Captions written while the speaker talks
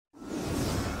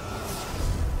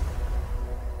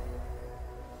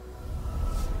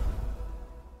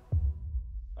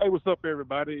Hey, what's up,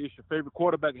 everybody? It's your favorite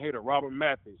quarterback hater, Robert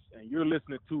Mathis, and you're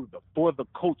listening to the For the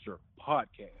Culture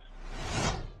podcast.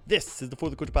 This is the For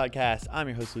the Culture podcast. I'm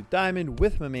your host, Luke Diamond,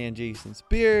 with my man, Jason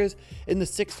Spears. In the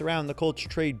sixth round, the Colts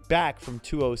trade back from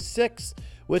 206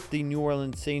 with the New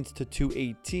Orleans Saints to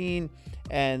 218,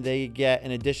 and they get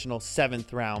an additional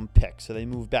seventh round pick. So they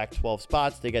move back 12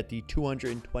 spots. They get the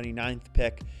 229th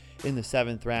pick in the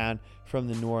seventh round from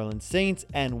the New Orleans Saints,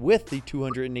 and with the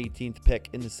 218th pick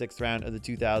in the sixth round of the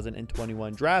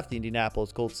 2021 draft, the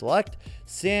Indianapolis Colts select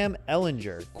Sam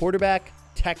Ehlinger, quarterback,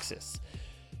 Texas.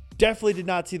 Definitely did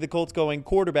not see the Colts going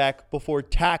quarterback before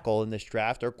tackle in this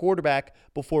draft, or quarterback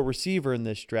before receiver in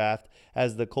this draft,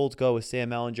 as the Colts go with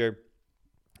Sam Ehlinger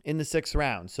in the sixth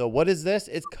round. So what is this?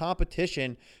 It's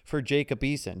competition for Jacob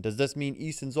Eason. Does this mean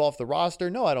Eason's off the roster?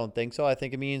 No, I don't think so. I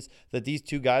think it means that these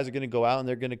two guys are going to go out and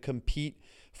they're going to compete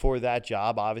for that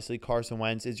job. Obviously, Carson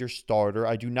Wentz is your starter.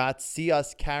 I do not see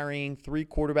us carrying three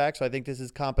quarterbacks, so I think this is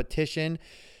competition.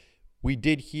 We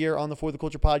did hear on the For the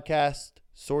Culture podcast,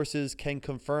 sources can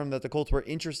confirm that the Colts were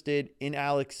interested in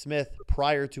Alex Smith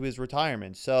prior to his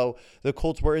retirement. So the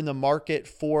Colts were in the market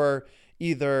for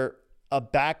either a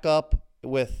backup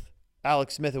with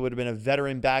Alex Smith. It would have been a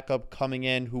veteran backup coming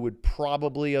in who would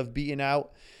probably have beaten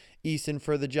out Eason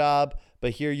for the job.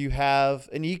 But here you have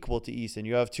an equal to Eason.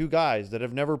 You have two guys that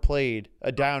have never played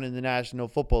a down in the National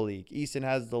Football League. Eason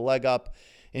has the leg up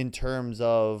in terms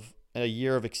of a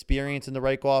year of experience in the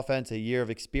Reich offense, a year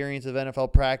of experience of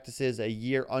NFL practices, a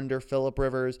year under Phillip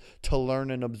Rivers to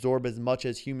learn and absorb as much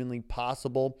as humanly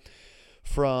possible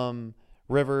from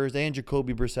Rivers and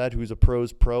Jacoby Brissett, who's a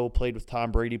pro's pro, played with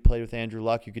Tom Brady, played with Andrew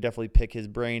Luck. You could definitely pick his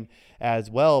brain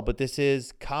as well. But this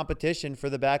is competition for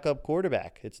the backup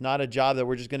quarterback. It's not a job that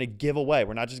we're just going to give away.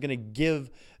 We're not just going to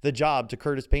give the job to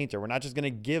Curtis Painter. We're not just going to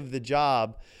give the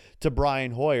job to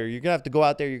Brian Hoyer. You're going to have to go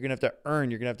out there. You're going to have to earn.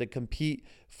 You're going to have to compete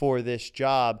for this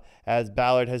job, as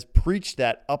Ballard has preached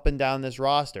that up and down this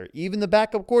roster. Even the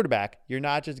backup quarterback, you're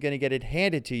not just going to get it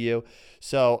handed to you.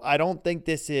 So I don't think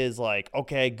this is like,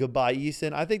 okay, goodbye,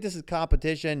 Eason. I think this is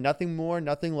competition. Nothing more,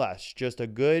 nothing less. Just a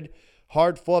good,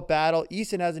 hard-fought battle.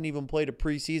 Eason hasn't even played a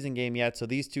preseason game yet, so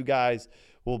these two guys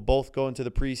will both go into the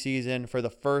preseason for the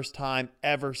first time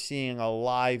ever seeing a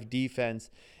live defense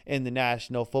in the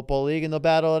National Football League, and they'll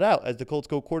battle it out as the Colts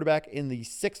go quarterback in the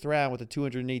sixth round with the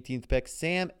 218th pick,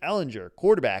 Sam Ehlinger,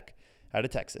 quarterback out of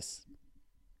Texas.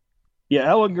 Yeah,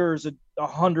 Ehlinger is a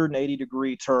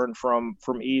 180-degree turn from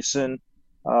Eason.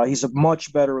 He's a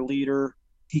much better leader.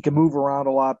 He can move around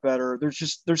a lot better.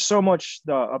 There's so much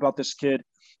about this kid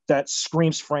that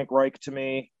screams Frank Reich to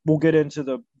me. We'll get into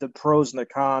the pros and the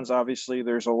cons. Obviously,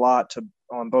 there's a lot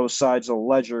on both sides of the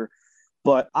ledger,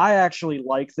 but I actually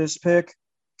like this pick.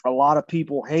 A lot of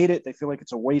people hate it. They feel like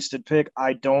it's a wasted pick.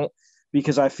 I don't,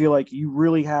 because I feel like you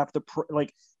really have to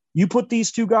you put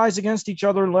these two guys against each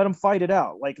other and let them fight it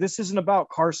out. Like, this isn't about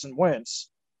Carson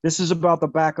Wentz. This is about the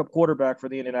backup quarterback for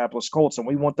the Indianapolis Colts, and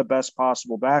we want the best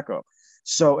possible backup.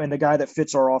 So, and the guy that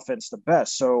fits our offense the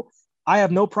best. So I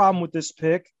have no problem with this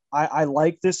pick. I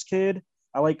like this kid.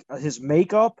 I like his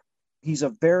makeup. He's a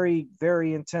very,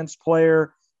 very intense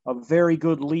player, a very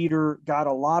good leader, got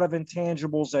a lot of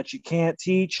intangibles that you can't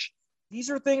teach. These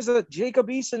are things that Jacob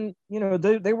Eason,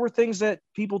 they were things that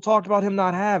people talked about him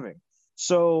not having.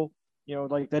 So,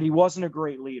 like that he wasn't a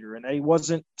great leader and that he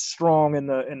wasn't strong in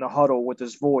the huddle with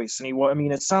his voice.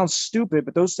 And it sounds stupid,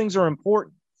 but those things are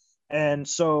important. And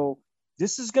so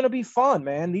this is going to be fun,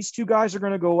 man. These two guys are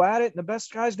going to go at it, and the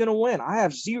best guy's going to win. I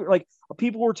have zero,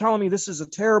 people were telling me this is a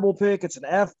terrible pick. It's an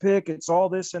F pick. It's all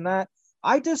this and that.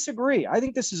 I disagree. I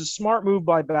think this is a smart move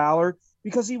by Ballard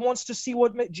because he wants to see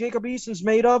what Jacob Eason's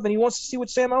made of, and he wants to see what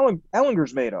Sam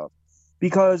Ehlinger's made of,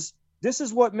 because this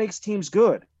is what makes teams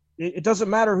good. It doesn't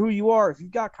matter who you are. If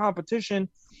you've got competition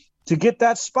to get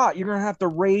that spot, you're going to have to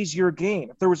raise your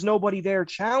game. If there was nobody there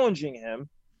challenging him,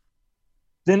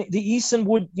 then the Eason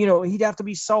would, he'd have to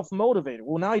be self-motivated.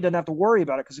 Well, now he doesn't have to worry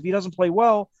about it, because if he doesn't play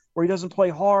well, or he doesn't play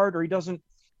hard, or he doesn't,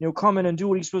 come in and do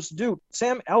what he's supposed to do,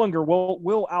 Sam Ehlinger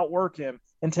will outwork him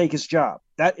and take his job.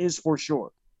 That is for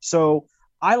sure. So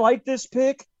I like this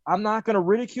pick. I'm not going to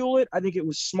ridicule it. I think it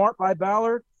was smart by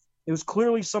Ballard. It was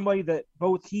clearly somebody that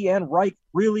both he and Reich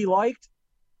really liked.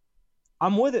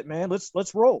 I'm with it, man.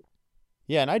 Let's roll.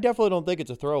 Yeah, and I definitely don't think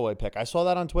it's a throwaway pick. I saw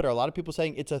that on Twitter. A lot of people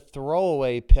saying it's a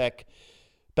throwaway pick.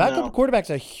 Backup quarterback's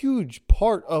a huge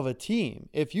part of a team.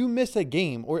 If you miss a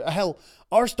game, or hell,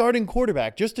 our starting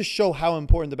quarterback, just to show how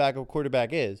important the backup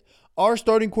quarterback is, our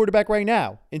starting quarterback right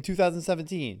now in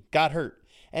 2017 got hurt,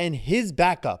 and his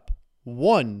backup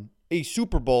won a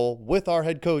Super Bowl with our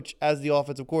head coach as the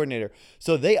offensive coordinator.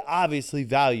 So they obviously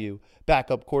value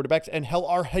backup quarterbacks. And hell,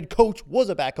 our head coach was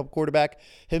a backup quarterback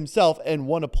himself and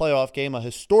won a playoff game, a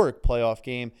historic playoff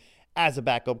game, as a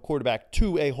backup quarterback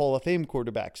to a Hall of Fame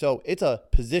quarterback. So it's a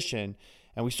position.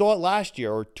 And we saw it last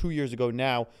year or 2 years ago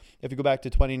now, if you go back to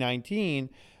 2019,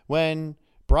 when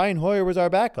Brian Hoyer was our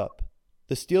backup.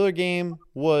 The Steeler game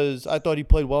was, I thought he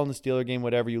played well in the Steeler game,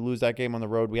 whatever. You lose that game on the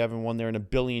road. We haven't won there in a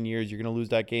billion years. You're going to lose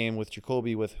that game with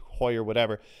Jacoby, with Hoyer,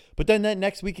 whatever. But then that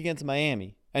next week against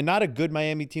Miami, and not a good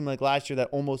Miami team like last year that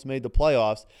almost made the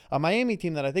playoffs, a Miami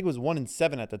team that I think was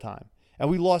 1-7 at the time. And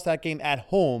we lost that game at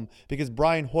home because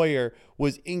Brian Hoyer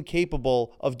was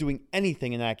incapable of doing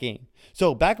anything in that game.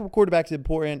 So backup quarterback is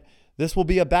important. This will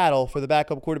be a battle for the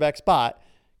backup quarterback spot.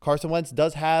 Carson Wentz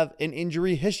does have an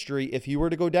injury history. If he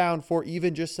were to go down for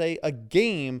even just, say, a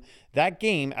game, that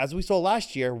game, as we saw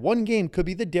last year, one game could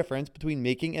be the difference between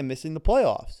making and missing the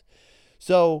playoffs.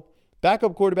 So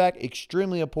backup quarterback,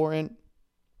 extremely important.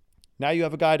 Now you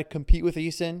have a guy to compete with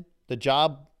Eason. The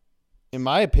job, in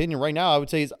my opinion, right now, I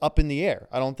would say is up in the air.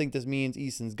 I don't think this means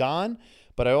Eason's gone,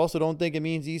 but I also don't think it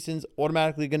means Eason's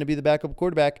automatically going to be the backup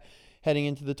quarterback heading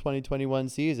into the 2021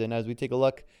 season as we take a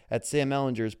look at Sam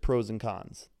Ehlinger's pros and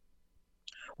cons.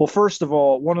 Well, first of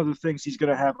all, one of the things he's going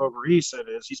to have over Eason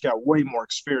is he's got way more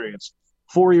experience.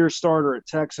 4-year starter at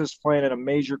Texas, playing in a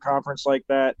major conference like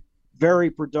that.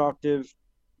 Very productive,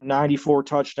 94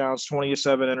 touchdowns,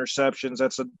 27 interceptions.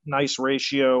 That's a nice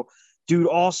ratio. Dude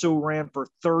also ran for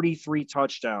 33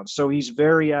 touchdowns. So he's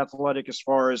very athletic as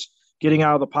far as getting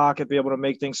out of the pocket, be able to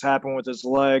make things happen with his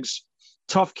legs.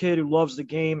 Tough kid who loves the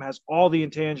game, has all the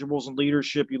intangibles and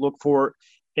leadership you look for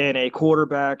in a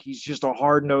quarterback. He's just a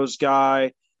hard-nosed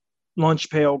guy, lunch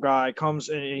pail guy, comes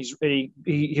and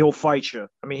he'll fight you.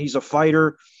 I mean, he's a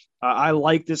fighter. I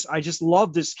like this. I just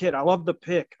love this kid. I love the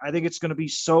pick. I think it's going to be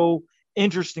so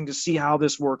interesting to see how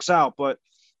this works out. But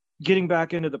getting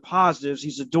back into the positives,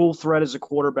 he's a dual threat as a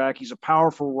quarterback. He's a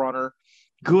powerful runner,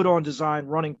 good on design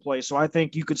running play. So I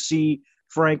think you could see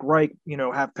Frank Reich,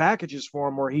 have packages for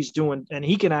him where he's doing, and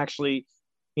he can actually,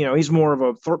 he's more of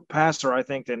a passer, I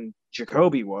think, than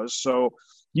Jacoby was. So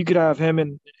you could have him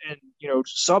in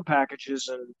sub packages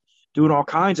and doing all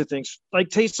kinds of things like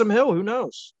Taysom Hill. Who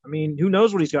knows? I mean, who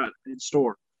knows what he's got in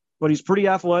store, but he's pretty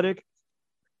athletic.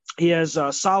 He has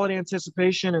solid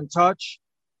anticipation and touch.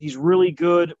 He's really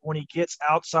good when he gets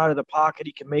outside of the pocket.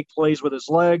 He can make plays with his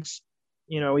legs.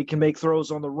 He can make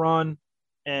throws on the run.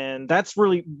 And that's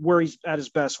really where he's at his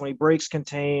best, when he breaks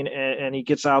contain and he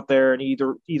gets out there and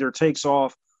either takes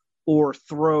off or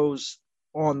throws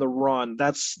on the run.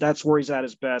 That's where he's at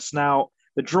his best. Now,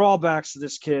 the drawbacks to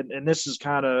this kid, and this is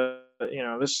kind of,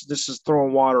 this is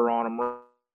throwing water on him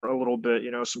a little bit,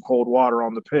 some cold water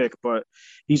on the pick, but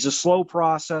he's a slow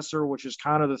processor, which is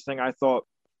kind of the thing I thought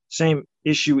same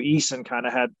issue Eason kind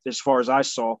of had as far as I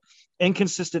saw.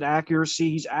 Inconsistent accuracy.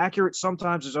 He's accurate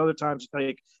sometimes, there's other times,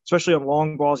 like especially on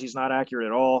long balls, he's not accurate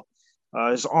at all.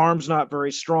 His arm's not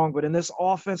very strong, but in this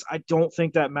offense, I don't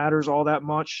think that matters all that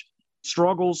much.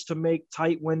 Struggles to make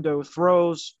tight window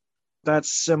throws.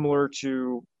 That's similar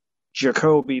to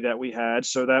Jacoby that we had,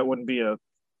 so that wouldn't be a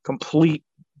complete,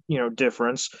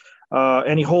 difference.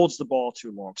 And he holds the ball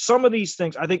too long. Some of these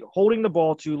things, I think holding the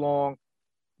ball too long,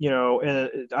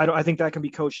 and I think that can be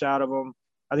coached out of him.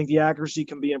 I think the accuracy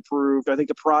can be improved. I think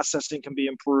the processing can be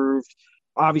improved.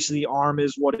 Obviously, the arm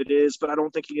is what it is, but I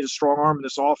don't think he has a strong arm in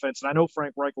this offense. And I know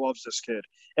Frank Reich loves this kid.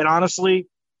 And honestly,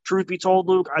 truth be told,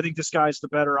 Luke, I think this guy's the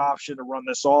better option to run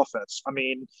this offense. I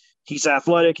mean, he's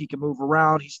athletic. He can move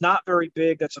around. He's not very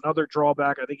big. That's another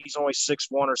drawback. I think he's only 6'1"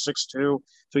 or 6'2", so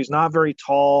he's not very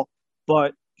tall,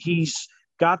 but he's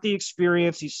got the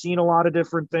experience. He's seen a lot of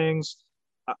different things.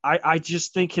 I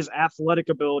just think his athletic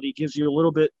ability gives you a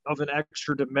little bit of an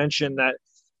extra dimension that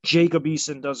Jacob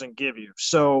Eason doesn't give you.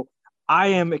 So I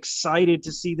am excited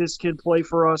to see this kid play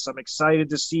for us. I'm excited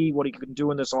to see what he can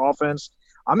do in this offense.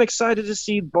 I'm excited to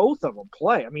see both of them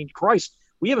play. I mean, Christ,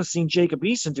 we haven't seen Jacob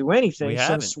Eason do anything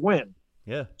since when?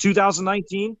 Yeah.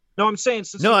 2019? No, I'm saying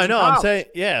since No, I know. I'm saying,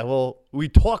 yeah, well, we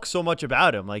talk so much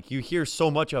about him. Like, you hear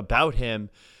so much about him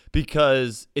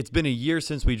because it's been a year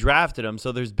since we drafted him.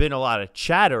 So there's been a lot of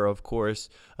chatter, of course,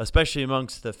 especially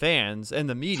amongst the fans and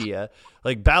the media.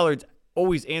 Like, Ballard's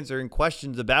always answering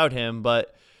questions about him,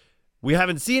 but we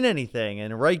haven't seen anything.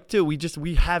 And Reich too,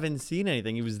 we haven't seen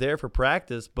anything. He was there for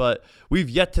practice, but we've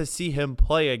yet to see him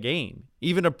play a game.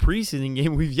 Even a preseason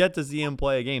game, we've yet to see him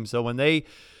play a game. So when they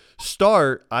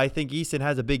start, I think Eason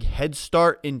has a big head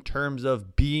start in terms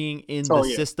of being in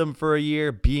the system for a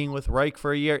year, being with Reich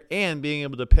for a year, and being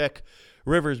able to pick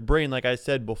Rivers' brain, like I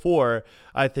said before,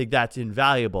 I think that's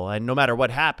invaluable. And no matter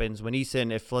what happens, when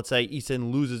if let's say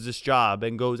Eason loses this job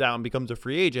and goes out and becomes a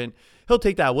free agent, he'll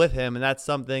take that with him. And that's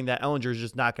something that Ehlinger is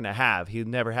just not going to have. He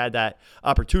never had that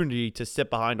opportunity to sit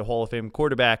behind a Hall of Fame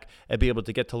quarterback and be able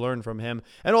to get to learn from him.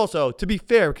 And also, to be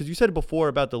fair, because you said before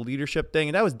about the leadership thing,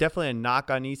 and that was definitely a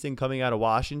knock on Eason coming out of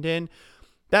Washington,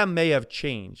 that may have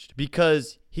changed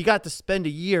because he got to spend a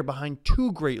year behind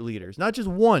two great leaders, not just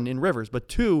one in Rivers, but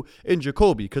two in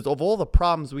Jacoby. Because of all the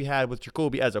problems we had with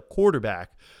Jacoby as a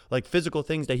quarterback, like physical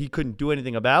things that he couldn't do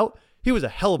anything about, he was a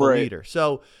hell of a leader.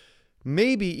 So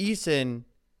maybe Eason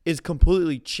is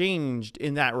completely changed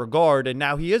in that regard, and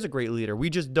now he is a great leader. We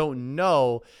just don't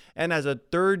know. And as a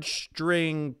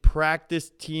third-string practice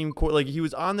team, like he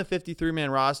was on the 53-man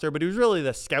roster, but he was really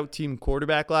the scout team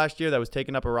quarterback last year that was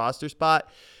taking up a roster spot.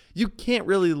 You can't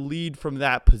really lead from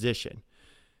that position.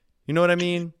 You know what I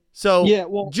mean? So yeah,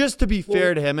 well, just to be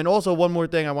fair to him, and also one more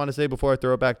thing I want to say before I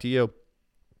throw it back to you.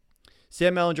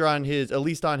 Sam Ehlinger, at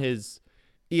least on his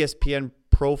ESPN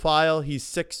profile, he's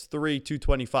 6'3",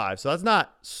 225. So that's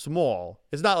not small.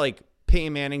 It's not like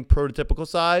Peyton Manning prototypical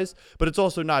size, but it's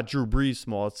also not Drew Brees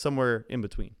small. It's somewhere in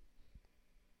between.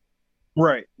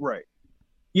 Right.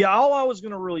 Yeah, all I was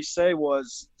going to really say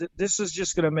was this is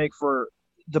just going to make for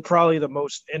probably the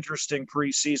most interesting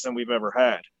preseason we've ever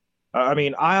had. I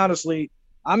mean,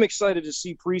 I'm excited to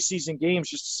see preseason games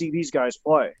just to see these guys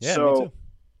play. Yeah, so me too.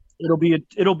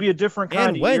 It'll be a different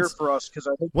kind of year for us because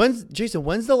I think when's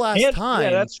the last time? Yeah,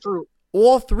 that's true.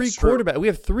 All three quarterbacks. We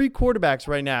have three quarterbacks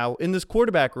right now in this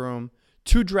quarterback room.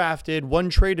 2 drafted, 1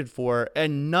 traded for,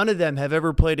 and none of them have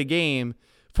ever played a game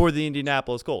for the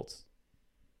Indianapolis Colts.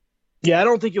 Yeah, I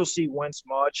don't think you'll see Wentz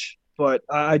much, but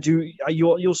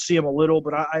you'll see him a little.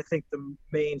 But I think the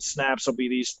main snaps will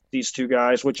be these two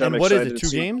guys, which I'm excited to see. What is it?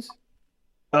 2 games?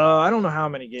 I don't know how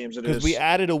many games it is. Because we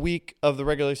added a week of the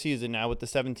regular season now with the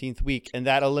 17th week, and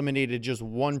that eliminated just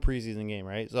 1 preseason game,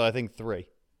 right? So I think 3.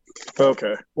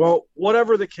 Okay. Well,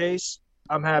 whatever the case,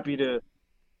 I'll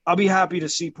be happy to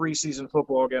see preseason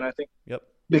football again. I think. Yep.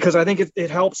 Because I think it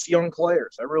helps young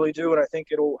players. I really do, and I think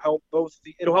it'll help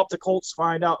the Colts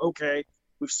find out. Okay,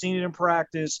 we've seen it in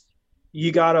practice.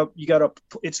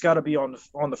 It's gotta be on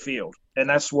the field, and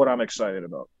that's what I'm excited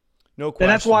about. No question.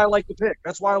 And that's why I like the pick.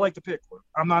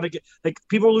 I'm not like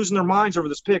people are losing their minds over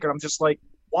this pick, and I'm just like,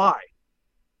 why?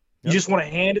 You just want to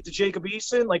hand it to Jacob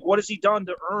Eason? Like, what has he done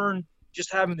to earn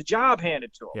just having the job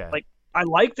handed to him? Yeah. Like, I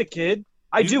like the kid.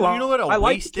 You know what a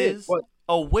waste is?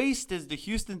 A waste is the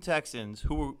Houston Texans,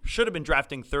 who should have been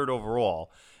drafting 3rd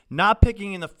overall, not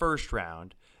picking in the 1st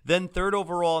round, then 3rd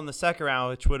overall in the 2nd round,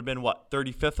 which would have been,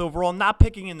 35th overall, not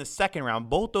picking in the 2nd round,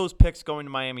 both those picks going to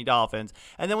Miami Dolphins.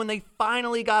 And then when they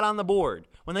finally got on the board,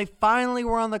 when they finally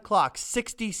were on the clock,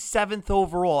 67th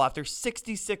overall after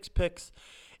 66 picks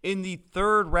in the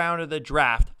 3rd round of the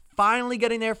draft, finally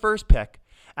getting their first pick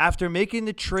after making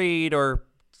the trade or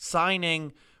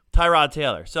signing Tyrod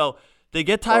Taylor. So they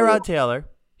get Tyrod Taylor.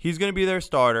 He's going to be their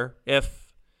starter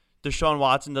if Deshaun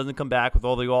Watson doesn't come back with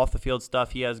all the off-the-field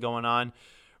stuff he has going on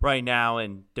right now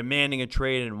and demanding a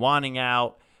trade and wanting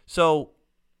out. So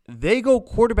they go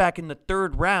quarterback in the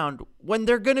 3rd round when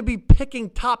they're going to be picking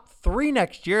top 3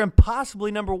 next year and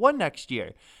possibly number 1 next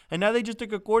year. And now they just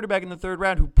took a quarterback in the 3rd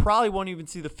round who probably won't even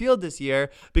see the field this year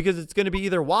because it's going to be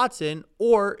either Watson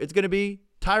or it's going to be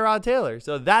Tyrod Taylor.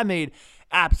 So that made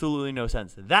absolutely no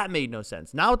sense. That made no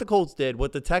sense. Not what the Colts did,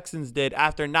 what the Texans did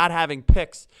after not having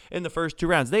picks in the first 2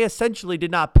 rounds. They essentially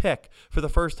did not pick for the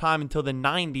first time until the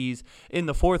 90s in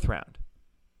the 4th round.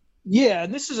 Yeah,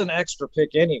 and this is an extra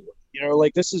pick anyway. You know,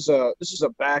 like this is a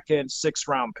back end 6th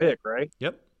round pick, right?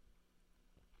 Yep.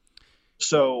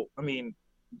 So, I mean,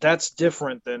 that's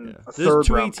different than a 3rd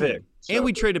round pick. So. And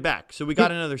we traded back, so we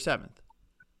got another 7th.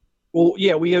 Well,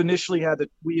 yeah, we initially had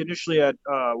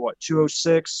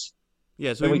 206.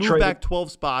 Yeah, so we moved back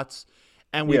 12 spots,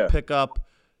 and we pick up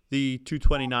the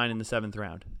 229 in the 7th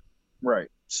round. Right.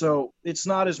 So it's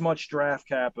not as much draft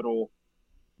capital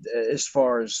as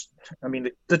far as – I mean,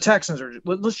 the Texans are –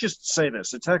 let's just say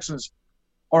this. The Texans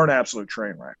are an absolute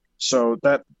train wreck. So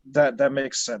that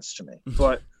makes sense to me.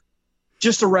 But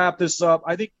just to wrap this up,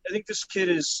 I think this kid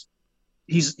is –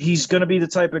 he's going to be the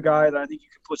type of guy that I think you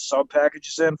can put sub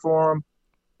packages in for him.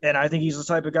 And I think he's the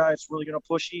type of guy that's really going to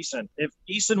push Eason. If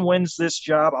Eason wins this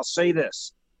job, I'll say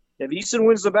this. If Eason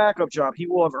wins the backup job, he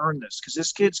will have earned this because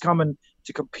this kid's coming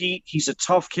to compete. He's a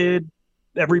tough kid.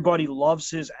 Everybody loves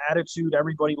his attitude.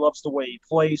 Everybody loves the way he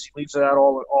plays. He leaves it out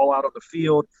all out of the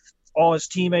field. All his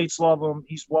teammates love him.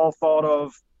 He's well thought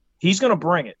of. He's going to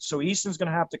bring it. So Eason's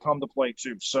going to have to come to play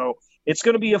too. So it's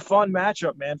going to be a fun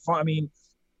matchup, man. I mean,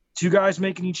 two guys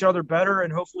making each other better,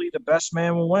 and hopefully the best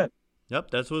man will win.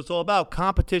 Yep, that's what it's all about.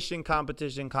 Competition,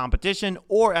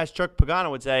 or as Chuck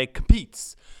Pagano would say,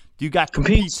 competes. Do you got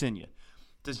competes in you?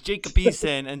 Does Jacob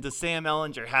Eason and does Sam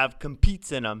Ehlinger have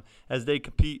competes in them as they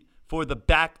compete for the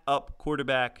backup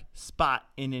quarterback spot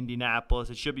in Indianapolis?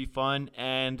 It should be fun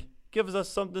and gives us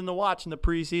something to watch in the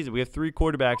preseason. We have 3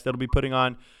 quarterbacks that'll be putting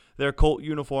on their Colt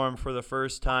uniform for the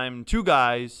first time. 2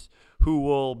 guys who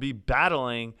will be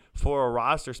battling for a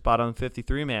roster spot on the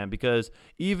 53-man, because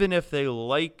even if they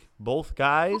like both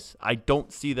guys, I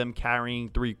don't see them carrying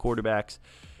 3 quarterbacks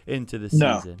into the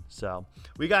season. So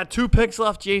we got 2 picks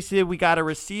left, Jason. We got a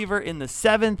receiver in the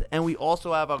 7th, and we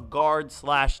also have a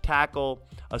guard/tackle,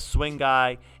 a swing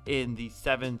guy in the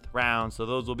 7th round. So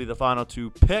those will be the final 2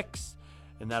 picks,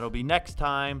 and that'll be next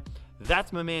time.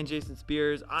 That's my man, Jason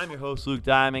Spears. I'm your host, Luke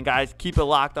Diamond. Guys, keep it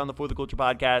locked on the For the Culture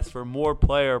podcast for more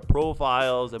player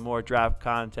profiles and more draft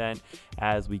content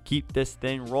as we keep this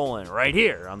thing rolling right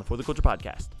here on the For the Culture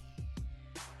podcast.